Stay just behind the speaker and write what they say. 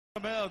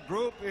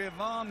Groupe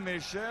Yvan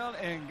Michel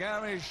et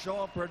Gary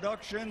Shaw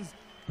Productions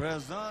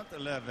présente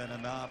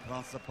l'événement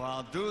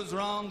principal. 12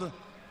 rounds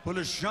pour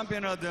le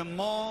championnat du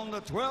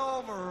monde.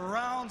 12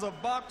 rounds of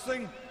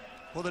boxing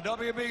for the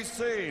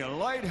WBC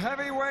Light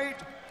Heavyweight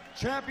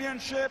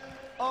Championship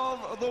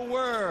of the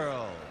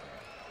World.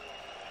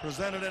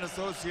 Presented in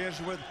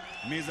association with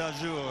Mise à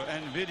Jour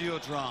and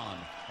Videotron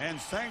and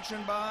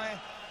sanctioned by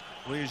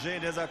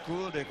Roger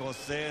Desacours des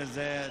conseils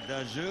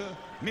de jeu,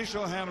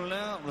 Michel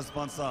Hamelin,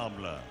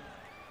 responsable.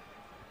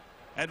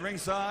 At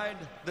ringside,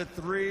 the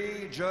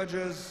three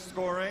judges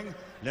scoring,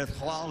 les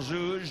trois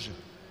juges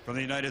from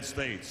the United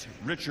States,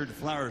 Richard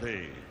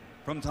Flaherty,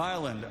 from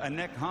Thailand,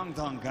 Anek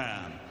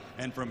Hongtongkam,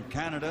 and from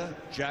Canada,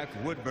 Jack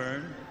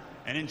Woodburn,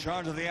 and in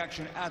charge of the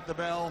action at the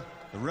bell,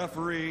 the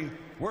referee,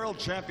 World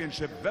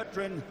Championship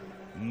veteran,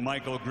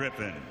 Michael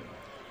Griffin.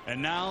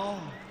 And now,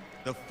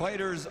 the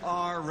fighters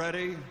are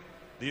ready.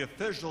 The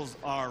officials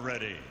are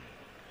ready.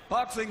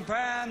 Boxing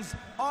fans,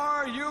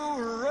 are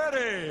you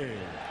ready?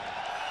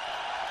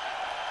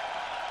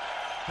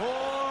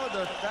 For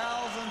the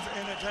thousands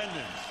in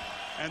attendance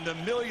and the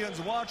millions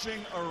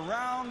watching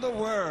around the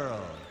world,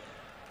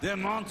 de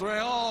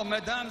Montreal,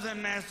 mesdames et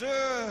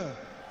messieurs,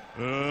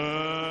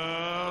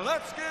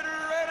 let's get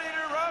ready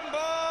to rumble!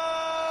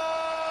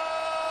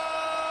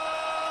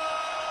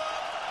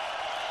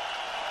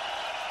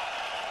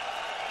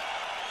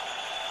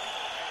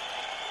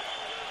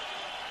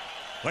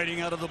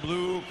 Fighting out of the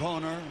blue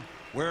corner,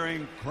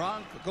 wearing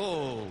Kronk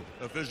gold,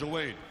 official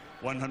weight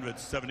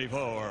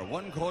 174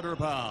 1/4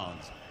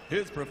 pounds.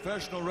 His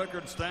professional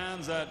record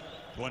stands at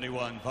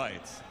 21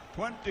 fights,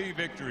 20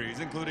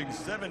 victories, including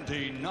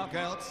 17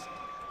 knockouts,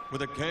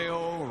 with a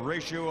KO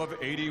ratio of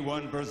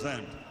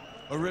 81%.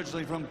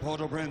 Originally from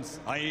Port-au-Prince,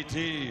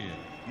 Haiti,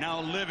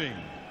 now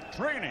living,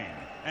 training,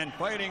 and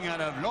fighting out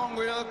of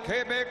Longueuil,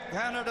 Quebec,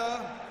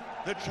 Canada,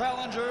 the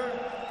challenger,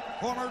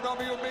 former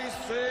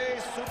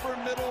WBC super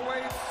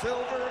middleweight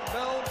silver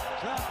belt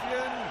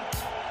champion,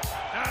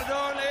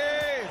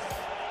 Adonis,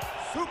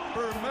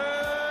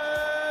 Superman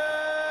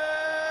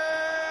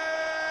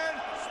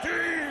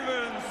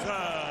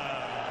Stivenson.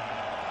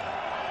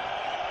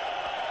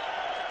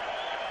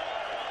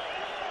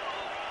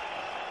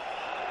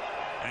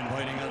 And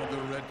fighting out of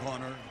the red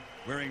corner,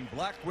 wearing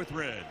black with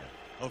red,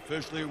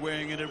 officially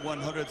weighing in at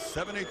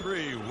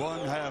 173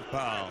 1/2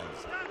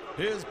 pounds.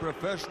 His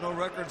professional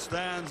record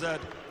stands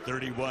at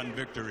 31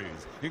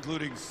 victories,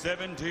 including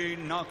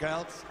 17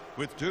 knockouts,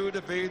 with 2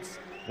 defeats,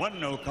 1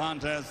 no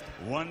contest,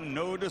 1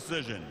 no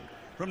decision.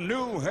 From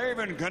New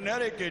Haven,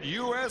 Connecticut,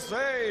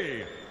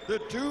 USA, the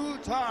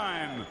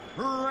 2-time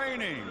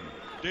reigning,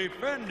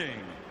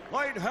 defending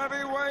light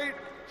heavyweight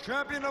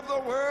champion of the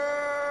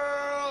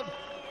world,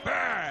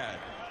 Bad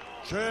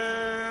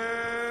Chad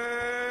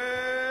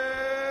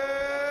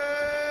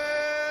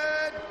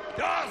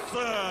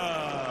Douson.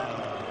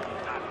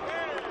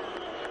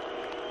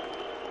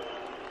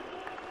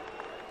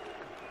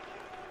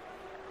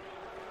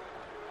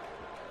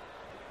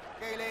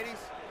 Okay, ladies.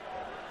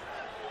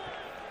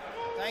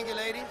 Thank you,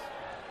 ladies.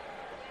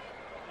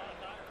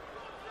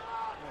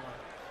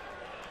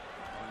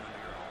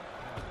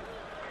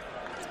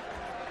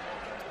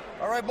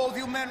 All right, both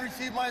you men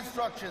receive my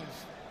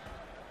instructions.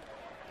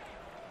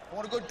 I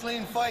want a good,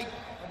 clean fight.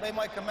 Obey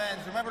my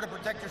commands. Remember to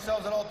protect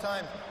yourselves at all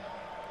times.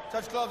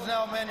 Touch gloves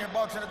now, men. You're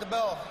boxing at the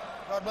bell.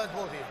 God bless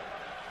both of you.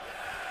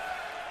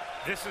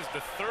 This is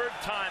the 3rd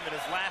time in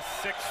his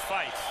last 6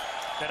 fights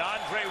that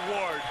Andre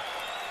Ward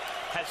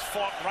has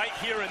fought right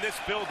here in this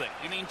building.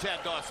 You mean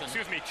Chad Douson?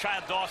 Excuse me,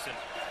 Chad Douson.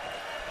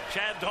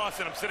 Chad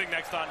Douson, I'm sitting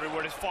next to Andre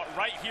Ward, has fought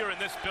right here in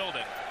this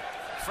building.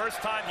 First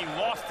time he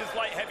lost his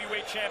light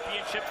heavyweight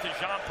championship to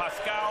Jean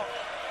Pascal,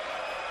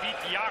 beat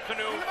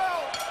Diaconou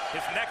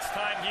his next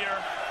time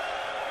here.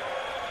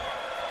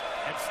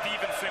 And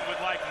Stivenson would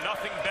like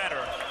nothing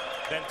better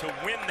than to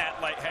win that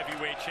light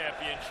heavyweight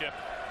championship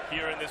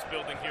here in this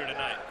building here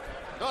tonight.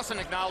 Douson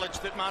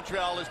acknowledged that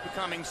Montreal is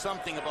becoming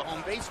something of a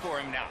home base for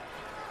him now.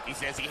 He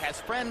says he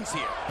has friends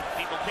here.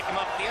 People pick him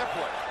up at the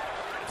airport.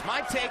 It's my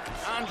take,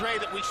 Andre,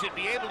 that we should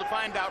be able to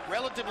find out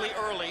relatively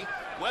early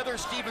whether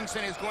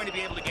Stivenson is going to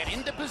be able to get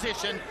into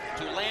position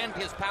to land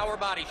his power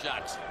body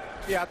shots.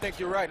 Yeah, I think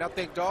you're right. I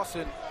think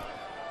Douson,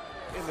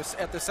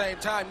 at the same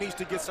time, needs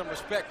to get some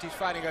respect. He's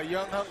fighting a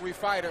young, hungry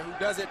fighter who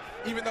doesn't,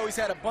 even though he's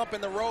had a bump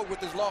in the road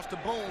with his loss to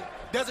Boone,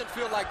 doesn't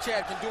feel like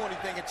Chad can do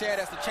anything, and Chad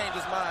has to change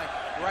his mind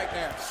right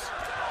now.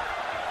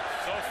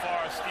 So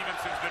far,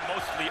 Stevenson's been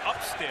mostly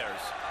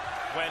upstairs,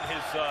 when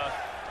his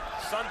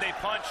Sunday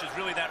punch is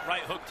really that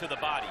right hook to the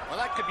body. Well,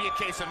 that could be a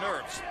case of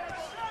nerves.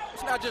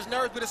 It's not just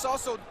nerves, but it's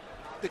also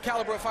the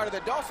caliber of fighter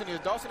that Douson is.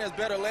 Douson has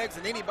better legs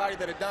than anybody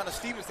that Adonis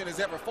Stivenson has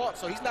ever fought,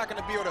 so he's not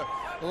going to be able to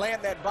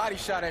land that body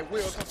shot at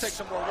will. It's going to take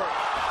some more work.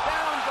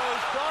 Down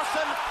goes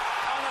Douson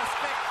on a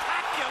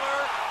spectacular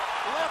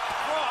left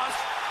cross,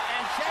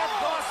 and Chad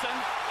Douson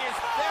is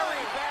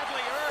very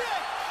badly hurt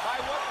by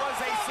what was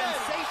a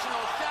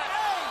sensational shot.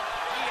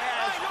 He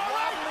has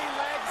wobbly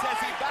legs as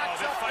he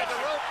backs up to the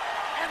rope,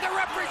 and the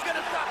referee's going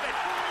to stop it.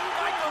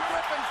 Michael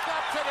Griffin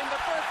stops it in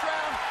the first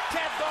round.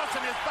 Chad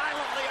Douson is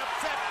violently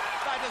upset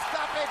by the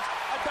stoppage.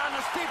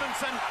 Adonis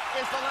Stivenson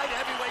is the light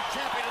heavyweight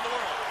champion of the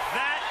world.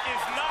 That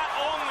is not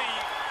only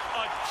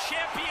a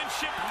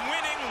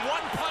championship-winning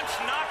one-punch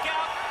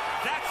knockout,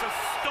 that's a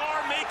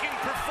star-making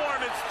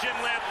performance, Jim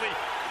Lampley.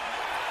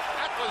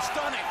 That was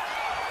stunning.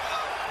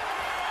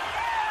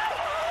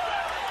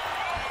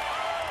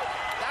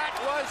 That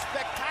was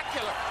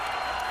spectacular.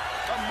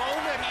 The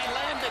moment he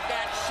landed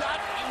that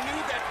shot, he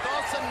knew that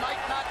Douson might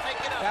not make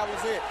it up. That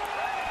was it.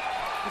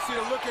 You see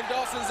the look in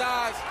Dawson's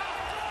eyes.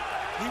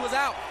 He was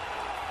out.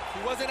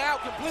 He wasn't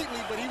out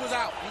completely, but he was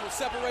out. He was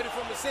separated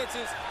from his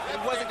senses, and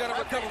he wasn't going to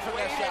recover from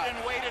that shot.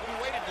 Waited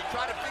to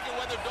try to figure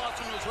whether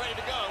Douson was ready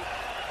to go.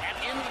 At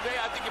the end of the day,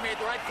 I think he made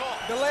the right call.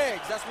 The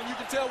legs, that's when you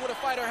can tell what a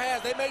fighter has.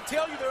 They may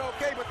tell you they're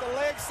okay, but the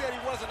legs said he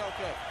wasn't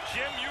okay.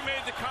 Jim, you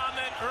made the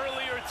comment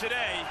earlier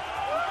today.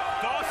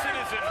 Douson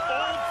is an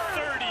old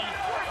 30.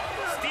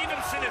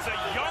 Stivenson is a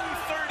young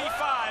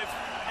 35,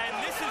 and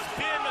this has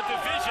been a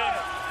division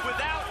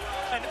without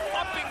an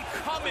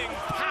up-and-coming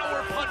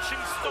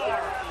power-punching star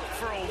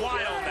for a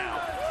while now.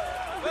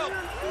 Well,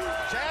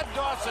 Chad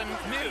Douson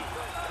knew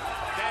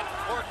that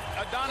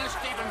Adonis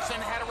Stivenson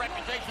had a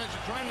reputation as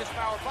a tremendous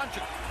power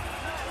puncher.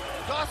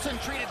 Douson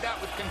treated that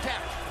with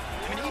contempt.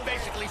 I mean, he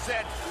basically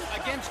said,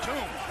 against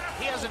whom?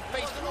 He hasn't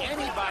faced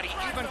anybody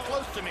even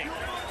close to me.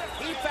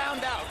 He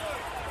found out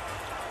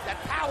that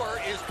power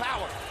is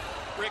power,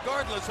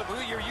 regardless of who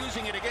you're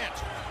using it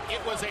against.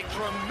 It was a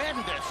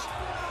tremendous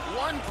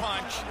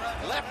one-punch,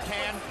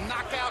 left-hand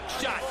knockout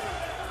shot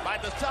by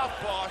the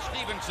southpaw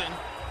Stivenson,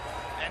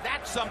 and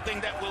that's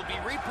something that will be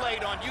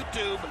replayed on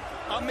YouTube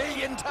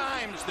 1,000,000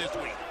 times this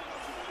week.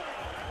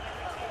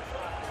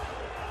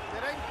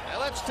 Now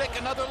let's take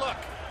another look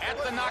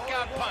at the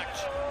knockout punch.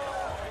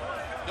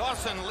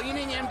 Douson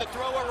leaning in to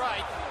throw a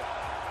right,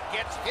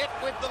 gets hit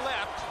with the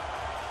left,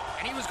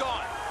 and he was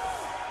gone.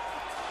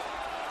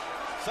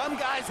 Some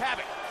guys have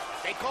it.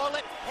 They call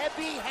it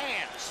heavy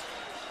hands.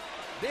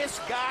 This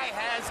guy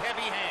has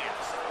heavy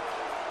hands.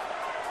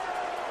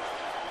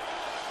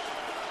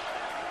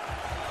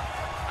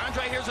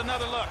 Andre, here's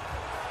another look.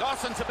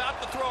 Dawson's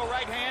about to throw a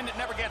right hand. It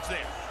never gets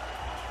there.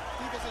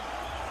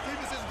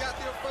 Stevenson's got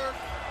there first.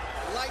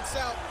 Lights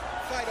out.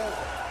 Fight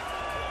over.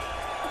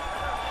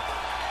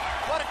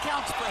 What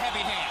accounts for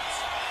heavy hands?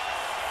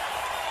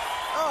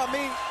 Oh, I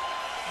mean,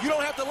 you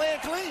don't have to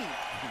land clean.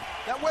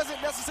 That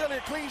wasn't necessarily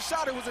a clean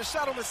shot. It was a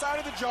shot on the side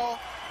of the jaw,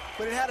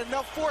 but it had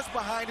enough force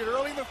behind it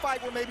early in the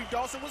fight where maybe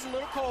Douson was a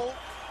little cold,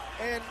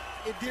 and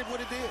it did what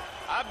it did.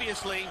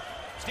 Obviously,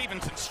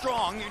 Stevenson's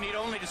strong. You need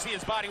only to see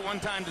his body one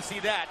time to see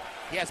that.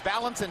 He has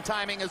balance and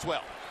timing as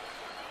well.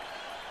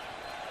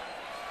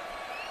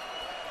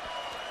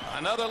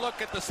 Another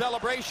look at the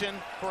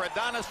celebration for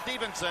Adonis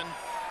Stivenson,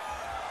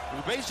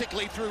 who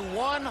basically threw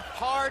one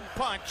hard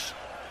punch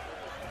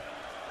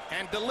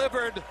and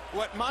delivered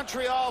what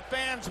Montreal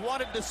fans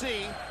wanted to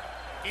see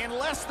in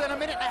less than a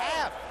minute and a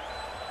half.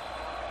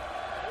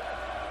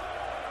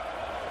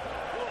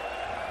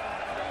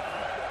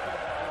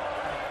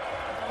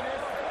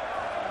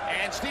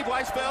 And Steve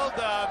Weisfeld,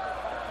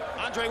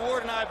 Andre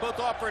Ward and I both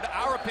offered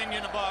our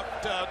opinion about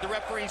the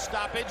referee's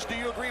stoppage. Do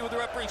you agree with the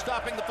referee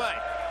stopping the fight?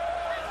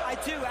 I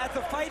do. At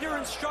the fighter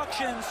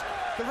instructions,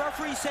 the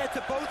referee said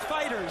to both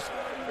fighters,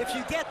 if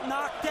you get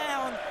knocked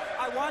down,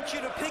 I want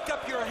you to pick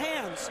up your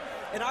hands.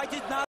 And I did not